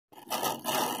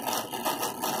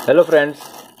Hello friends,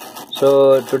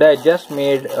 so today I just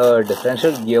made a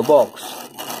differential gearbox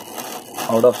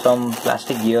out of some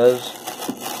plastic gears.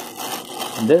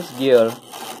 This gear,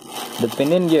 the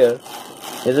pinion gear,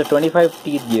 is a 25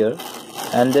 teeth gear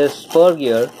and this spur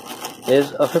gear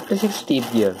is a 56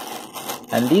 teeth gear.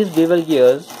 And these bevel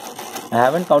gears, I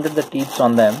haven't counted the teeth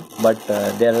on them, but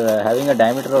they are having a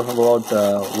diameter of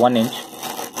about 1 inch,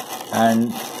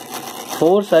 and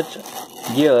 4 such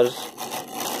gears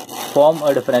form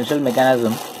a differential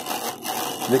mechanism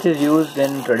which is used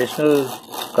in traditional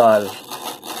cars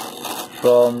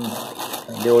from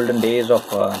the olden days of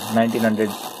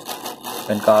 1900s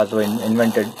when cars were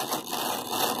invented.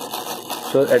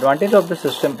 So the advantage of the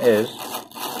system is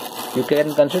you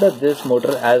can consider this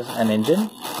motor as an engine.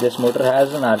 This motor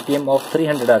has an RPM of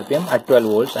 300 RPM at 12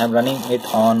 volts. I am running it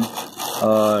on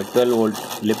a 12 volt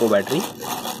LiPo battery,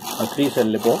 a 3-cell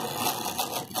LiPo,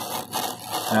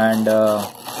 and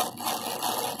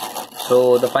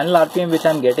so the final RPM which I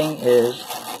am getting is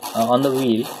on the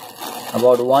wheel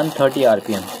about 130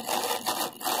 RPM,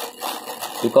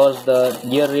 because the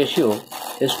gear ratio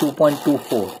is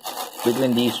 2.24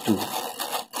 between these two.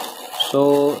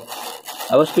 So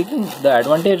I was speaking, the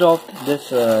advantage of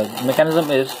this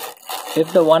mechanism is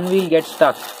if the one wheel gets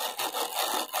stuck,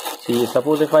 see,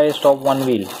 suppose if I stop one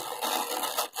wheel,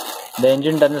 the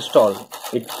engine doesn't stall,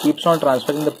 it keeps on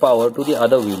transferring the power to the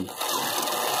other wheel.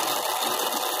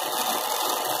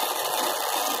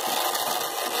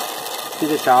 See,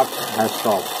 the shaft has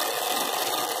stopped.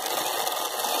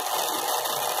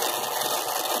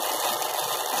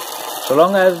 So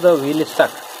long as the wheel is stuck,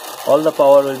 all the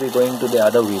power will be going to the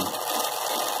other wheel.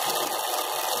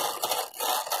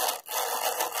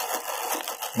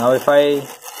 Now if I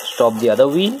stop the other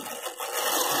wheel,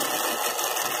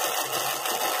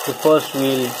 the first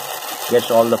wheel gets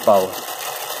all the power.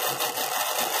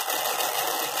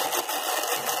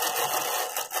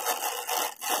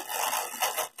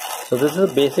 So this is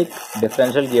a basic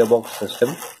differential gearbox system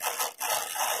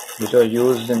which was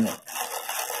used in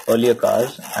earlier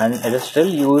cars, and it is still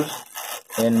used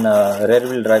in rear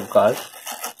wheel drive cars.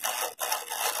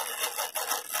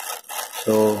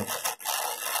 So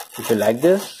if you like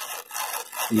this,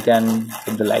 you can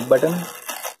hit the like button.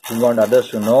 If you want others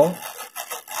to know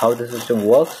how the system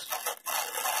works,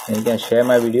 then you can share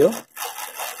my video.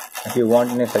 If you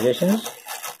want any suggestions,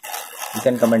 you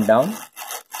can comment down.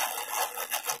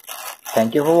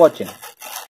 Thank you for watching.